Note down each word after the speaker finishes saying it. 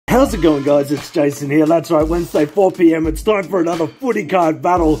How's it going, guys? It's Jayson here. That's right, Wednesday 4 PM. It's time for another footy card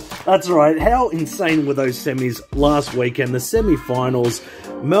battle. That's right. How insane were those semis last weekend? The semi-finals,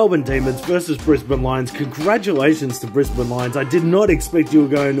 Melbourne Demons versus Brisbane Lions. Congratulations to Brisbane Lions. I did not expect you were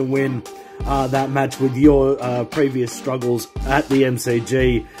going to win that match with your previous struggles at the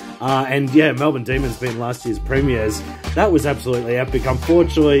MCG. And yeah, Melbourne Demons being last year's premiers. That was absolutely epic.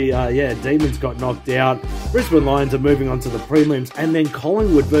 Unfortunately, yeah, Demons got knocked out. Brisbane Lions are moving on to the prelims. And then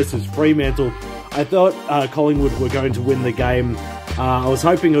Collingwood versus Fremantle. I thought Collingwood were going to win the game. I was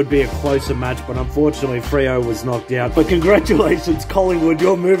hoping it would be a closer match, but unfortunately Freo was knocked out. But congratulations, Collingwood,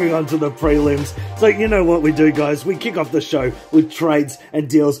 you're moving on to the prelims. So you know what we do, guys. We kick off the show with trades and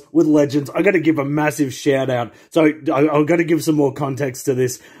deals with legends. I got to give a massive shout out. So I've got to give some more context to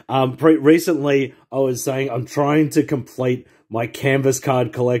this. Recently, I was saying I'm trying to complete my canvas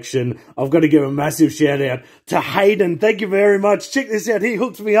card collection. I've got to give a massive shout out to Hayden. Thank you very much. Check this out. He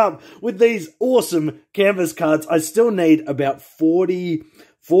hooked me up with these awesome canvas cards. I still need about 40,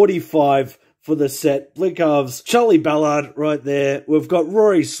 45 for the set. Blickovs, Charlie Ballard right there. We've got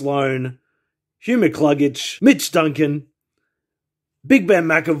Rory Sloane, Hugh McCluggage, Mitch Duncan, Big Ben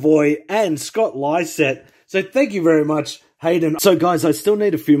McAvoy, and Scott Lycett. So thank you very much, Hayden. So guys, I still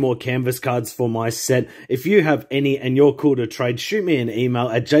need a few more canvas cards for my set. If you have any and you're cool to trade, shoot me an email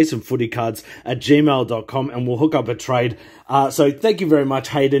at jasonfootycards@gmail.com and we'll hook up a trade. So thank you very much,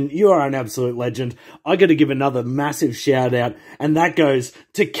 Hayden. You are an absolute legend. I got to give another massive shout out, and that goes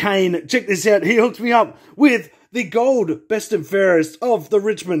to Kane. Check this out. He hooked me up with the gold best and fairest of the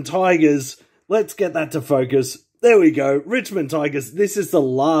Richmond Tigers. Let's get that to focus. There we go, Richmond Tigers. This is the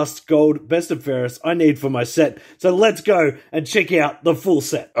last gold best and fairest I need for my set. So let's go and check out the full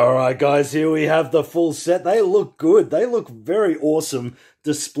set. All right, guys, here we have the full set. They look good. They look very awesome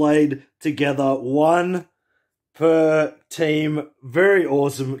displayed together. One per team. Very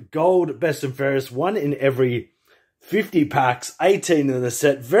awesome. Gold best and fairest. One in every 50 packs, 18 in the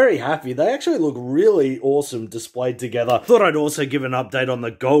set. Very happy. They actually look really awesome displayed together. Thought I'd also give an update on the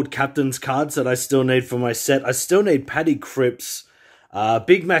gold captain's cards that I still need for my set. I still need Paddy Cripps,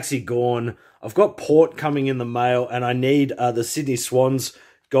 Big Maxi Gawn. I've got Port coming in the mail, and I need the Sydney Swans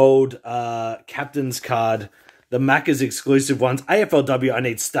gold captain's card. The Macca's exclusive ones. AFLW, I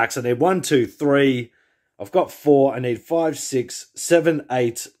need stacks. I need 1, 2, 3. I've got 4. I need 5, 6, 7,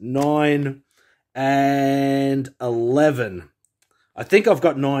 8, 9... and 11. I think I've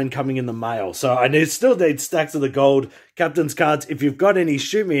got 9 coming in the mail. So I still need stacks of the gold captain's cards. If you've got any,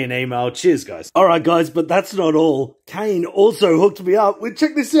 shoot me an email. Cheers, guys. All right, guys, but that's not all. Kane also hooked me up with,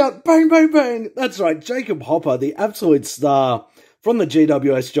 check this out, bang, bang, bang. That's right, Jacob Hopper, the absolute star from the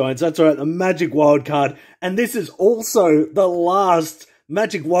GWS Giants. That's right, the Magic Wildcard. And this is also the last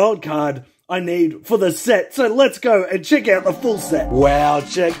Magic Wildcard I need for the set. So let's go and check out the full set. Wow,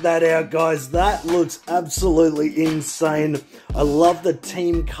 check that out, guys. That looks absolutely insane. I love the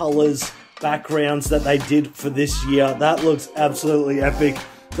team colors backgrounds that they did for this year. That looks absolutely epic.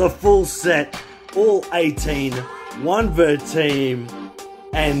 The full set, all 18, one per team,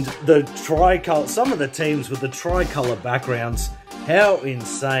 and the tricolor, some of the teams with the tricolor backgrounds. How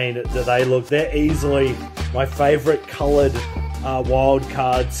insane do they look? They're easily my favorite colored wild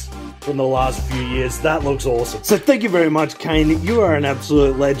cards from the last few years. That looks awesome. So thank you very much, Kane. You are an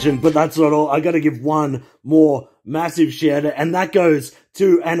absolute legend, but that's not all. I got to give one more massive shout out, and that goes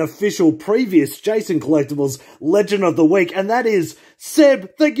to an official previous Jayson Collectables Legend of the Week, and that is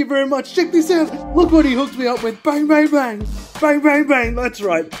Seb. Thank you very much. Check this out. Look what he hooked me up with. Bang, bang, bang. Bang, bang, bang. That's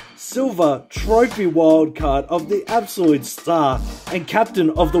right. Silver trophy wildcard of the absolute star and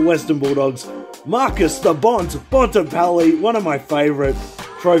captain of the Western Bulldogs, Marcus the Bontempelli, one of my favourite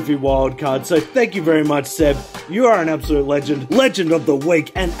trophy wildcard. So thank you very much, Seb. You are an absolute legend. Legend of the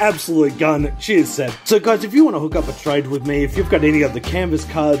week and absolute gun. Cheers, Seb. So guys, if you want to hook up a trade with me, if you've got any of the canvas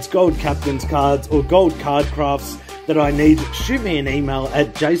cards, gold captain's cards, or gold card crafts that I need, shoot me an email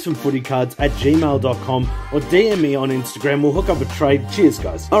at jasonfootycards@gmail.com or DM me on Instagram. We'll hook up a trade. Cheers,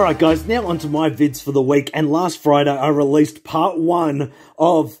 guys. All right, guys, now onto my vids for the week. And last Friday, I released part 1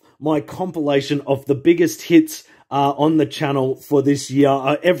 of my compilation of the biggest hits on the channel for this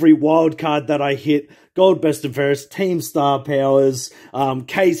year. Every wild card that I hit, gold best and fairest, team star powers,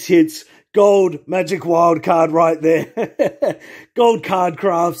 case hits, gold magic wild card right there, gold card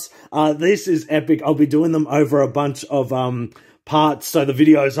crafts. This is epic. I'll be doing them over a bunch of parts, so the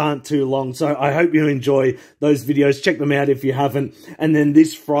videos aren't too long. So I hope you enjoy those videos. Check them out if you haven't. And then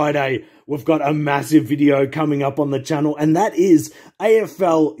this Friday, we've got a massive video coming up on the channel, and that is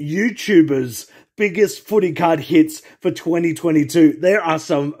AFL YouTubers biggest footy card hits for 2022. There are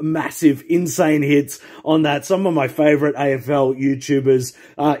some massive, insane hits on that. Some of my favorite AFL YouTubers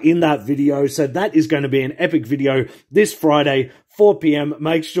are in that video. So that is going to be an epic video this Friday, 4 p.m.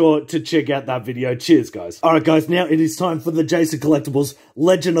 Make sure to check out that video. Cheers, guys. All right, guys, now it is time for the Jayson Collectables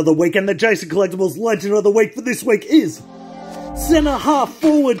Legend of the Week. And the Jayson Collectables Legend of the Week for this week is centre half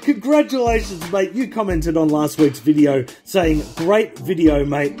forward. Congratulations, mate. You commented on last week's video saying, great video,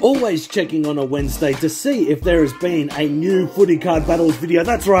 mate. Always checking on a Wednesday to see if there has been a new footy card battles video.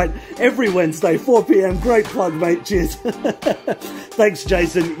 That's right, every Wednesday, 4 p.m. Great plug, mate. Cheers. Thanks,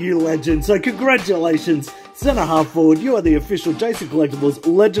 Jayson, you legend. So congratulations, centre half forward. You are the official Jayson Collectables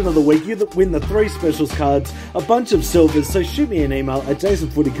Legend of the Week. You win the 3 specials cards, a bunch of silvers. So shoot me an email at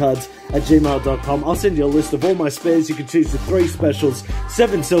jasonfootycards@gmail.com. I'll send you a list of all my spares. You can choose the 3 specials,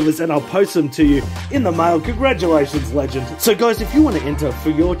 7 silvers, and I'll post them to you in the mail. Congratulations, legend. So guys, if you want to enter for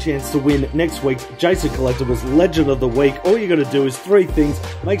your chance to win next week's Jayson Collectables Legend of the Week, all you got to do is 3 things.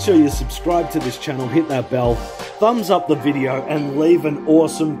 Make sure you subscribe to this channel, hit that bell, thumbs up the video, and leave an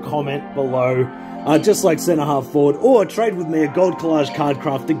awesome comment below. Just like centre half forward, or trade with me a gold collage card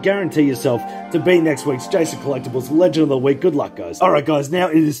craft to guarantee yourself to be next week's Jayson Collectables Legend of the Week. Good luck, guys. All right, guys, now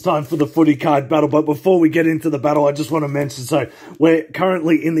it is time for the footy card battle. But before we get into the battle, I just want to mention, so we're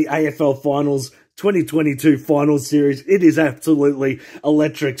currently in the AFL Finals 2022 Finals Series. It is absolutely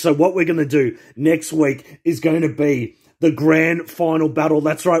electric. So what we're going to do next week is going to be the grand final battle.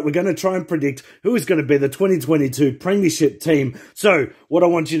 That's right, we're going to try and predict who is going to be the 2022 Premiership team. So what I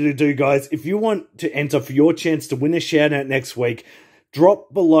want you to do, guys, if you want to enter for your chance to win a shout out next week,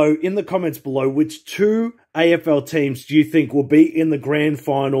 drop below in the comments below which 2 AFL teams do you think will be in the grand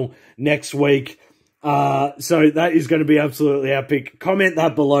final next week. So that is going to be absolutely epic. Comment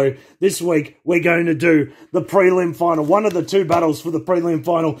that below. This week, we're going to do the prelim final, one of the 2 battles for the prelim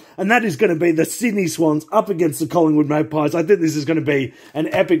final, and that is going to be the Sydney Swans up against the Collingwood Magpies. I think this is going to be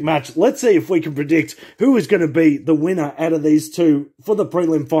an epic match. Let's see if we can predict who is going to be the winner out of these 2 for the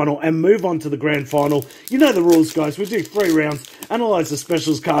prelim final and move on to the grand final. You know the rules, guys. We do 3 rounds, analyze the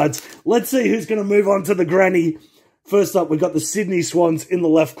specials cards. Let's see who's going to move on to the granny. First up, we've got the Sydney Swans in the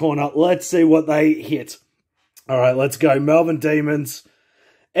left corner. Let's see what they hit. All right, let's go. Melbourne Demons,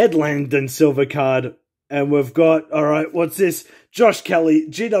 Ed Langdon, silver card. And we've got, all right, what's this? Josh Kelly,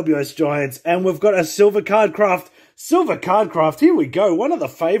 GWS Giants. And we've got a silver card craft. Silver card craft, here we go. One of the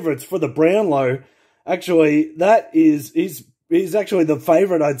favourites for the Brownlow. Actually, that is he's actually the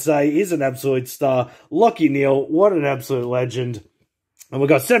favourite, I'd say. He's an absolute star. Lachie Neale, what an absolute legend. And we've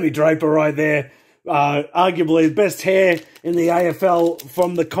got Sammy Draper right there. Arguably the best hair in the AFL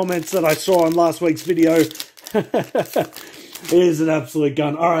from the comments that I saw on last week's video. It is an absolute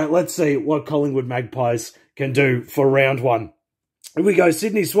gun. All right, let's see what Collingwood Magpies can do for round 1. Here we go,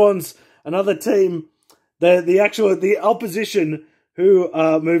 Sydney Swans, another team. The opposition who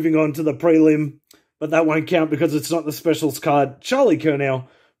are moving on to the prelim, but that won't count because it's not the specials card. Charlie Curnow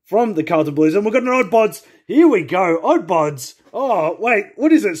from the Carlton Blues. And we've got an Odd Bods. Here we go. Odd Bods. Oh, wait.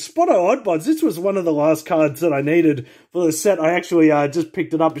 What is it? Spotto Odd Bods. This was one of the last cards that I needed for the set. I actually just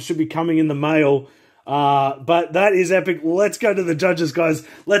picked it up. It should be coming in the mail. But that is epic. Let's go to the judges, guys.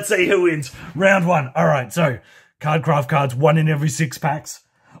 Let's see who wins. Round 1. All right. So, Cardcraft cards, 1 in every 6 packs.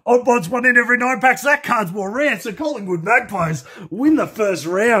 Odd Bods, 1 in every 9 packs. That card's more rare. So, Collingwood Magpies win the first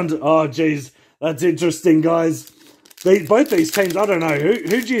round. Oh, geez. That's interesting, guys. Both these teams, I don't know.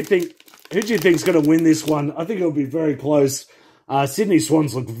 Who do you think is going to win this one? I think it'll be very close. Sydney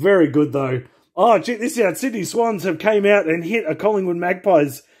Swans look very good, though. Oh, check this out. Sydney Swans have came out and hit a Collingwood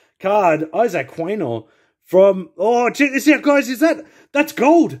Magpies card. Isaac Quaynor from... Oh, check this out, guys. That's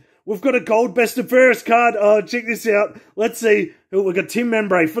gold. We've got a gold best and fairest card. Oh, check this out. Let's see. We've got Tim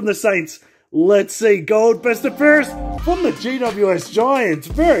Membrey from the Saints. Let's see. Gold best and fairest from the GWS Giants.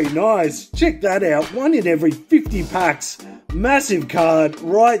 Very nice. Check that out. 1 in every 50 packs. Massive card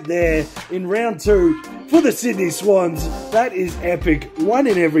right there in round 2 for the Sydney Swans. That is epic. 1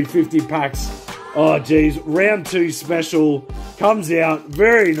 in every 50 packs. Oh, geez. Round 2 special comes out.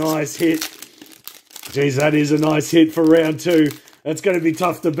 Very nice hit. Geez, that is a nice hit for round 2. That's going to be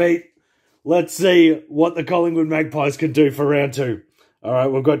tough to beat. Let's see what the Collingwood Magpies can do for round 2. All right,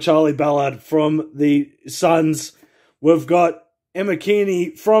 we've got Charlie Ballard from the Suns. We've got Emma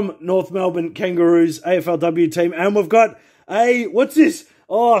Kearney from North Melbourne Kangaroos AFLW team. And we've got what's this?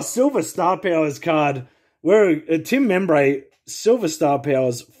 Oh, Silver Star Powers card. We're Tim Membrey, Silver Star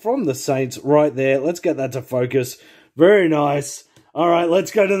Powers from the Saints right there. Let's get that to focus. Very nice. All right,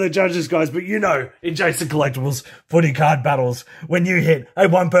 let's go to the judges, guys. But you know, in Jayson Collectables footy card battles, when you hit a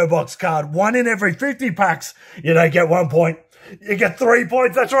 1 per box card, 1 in every 50 packs, you don't get 1 point. You get 3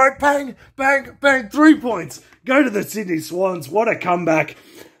 points. That's right. Bang, bang, bang. 3 points. Go to the Sydney Swans. What a comeback.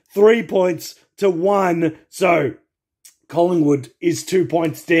 3 points to 1. So Collingwood is 2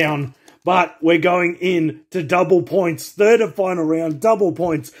 points down. But we're going in to double points. Third and final round, double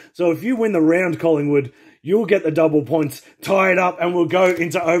points. So if you win the round, Collingwood, you'll get the double points, tie it up, and we'll go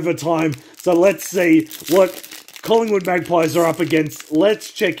into overtime. So let's see what Collingwood Magpies are up against.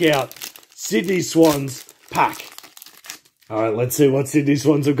 Let's check out Sydney Swans pack. All right, let's see what Sydney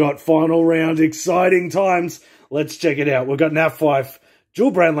Swans have got. Final round, exciting times. Let's check it out. We've got Nat Fyfe, dual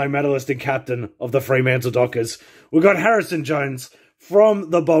Brownlow medalist and captain of the Fremantle Dockers. We've got Harrison Jones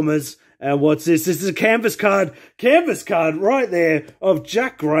from the Bombers. And what's this? This is a canvas card right there of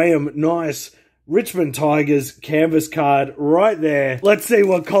Jack Graham. Nice. Richmond Tigers canvas card right there. Let's see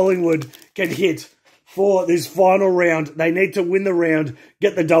what Collingwood can hit for this final round. They need to win the round,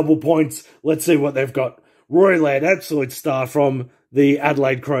 get the double points. Let's see what they've got. Rory Laird, absolute star from the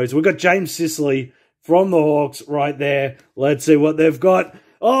Adelaide Crows. We've got James Sicily from the Hawks right there. Let's see what they've got.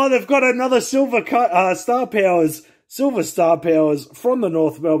 Oh, they've got another Silver Star Powers from the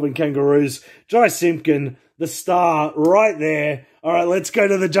North Melbourne Kangaroos. Jai Simpkin, the star right there. All right, let's go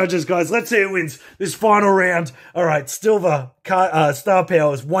to the judges, guys. Let's see who wins this final round. All right, Star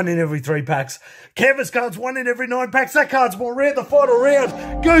Powers, 1 in every 3 packs. Canvas cards, 1 in every 9 packs. That card's more rare. The final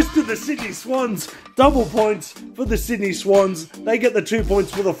round goes to the Sydney Swans. Double points for the Sydney Swans. They get the 2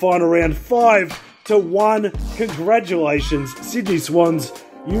 points for the final round. 5-1. Congratulations, Sydney Swans.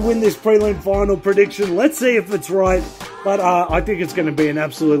 You win this prelim final prediction. Let's see if it's right. But I think it's going to be an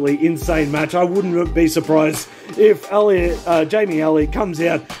absolutely insane match. I wouldn't be surprised if Jamie Elliott comes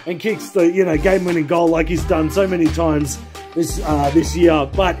out and kicks the game-winning goal like he's done so many times this year.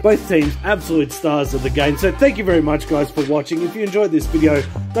 But both teams, absolute stars of the game. So thank you very much, guys, for watching. If you enjoyed this video,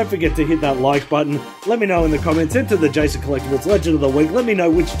 don't forget to hit that like button. Let me know in the comments. Enter the Jayson Collectables Legend of the Week. Let me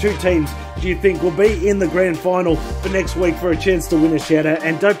know which 2 teams do you think will be in the grand final for next week for a chance to win a shout-out.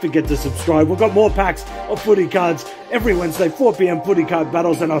 And don't forget to subscribe. We've got more packs of footy cards every Wednesday, 4 PM footy card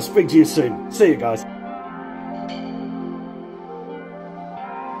battles, and I'll speak to you soon. See you, guys.